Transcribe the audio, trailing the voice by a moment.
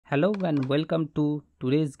Hello and welcome to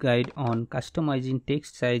today's guide on customizing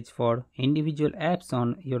text size for individual apps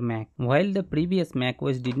on your Mac. While the previous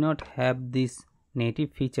macOS did not have these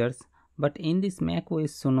native features, but in this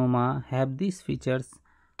macOS Sonoma have these features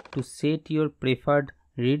to set your preferred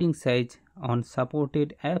reading size on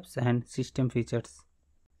supported apps and system features.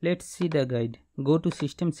 Let's see the guide. Go to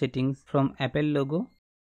System Settings from Apple logo.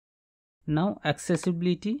 Now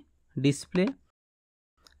Accessibility, Display,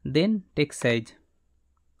 then Text Size.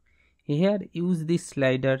 Here use this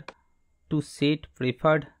slider to set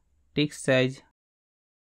preferred text size,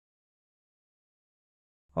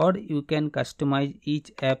 or you can customize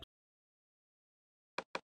each app.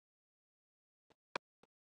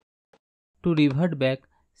 To revert back,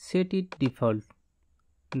 set it default.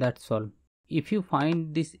 That's all. If you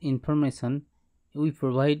find this information we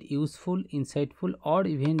provide useful, insightful, or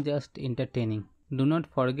even just entertaining, do not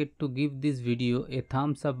forget to give this video a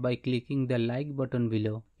thumbs up by clicking the like button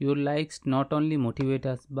below. Your likes not only motivate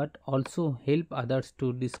us but also help others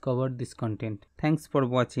to discover this content. Thanks for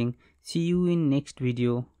watching. See you in next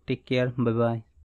video. Take care. Bye bye.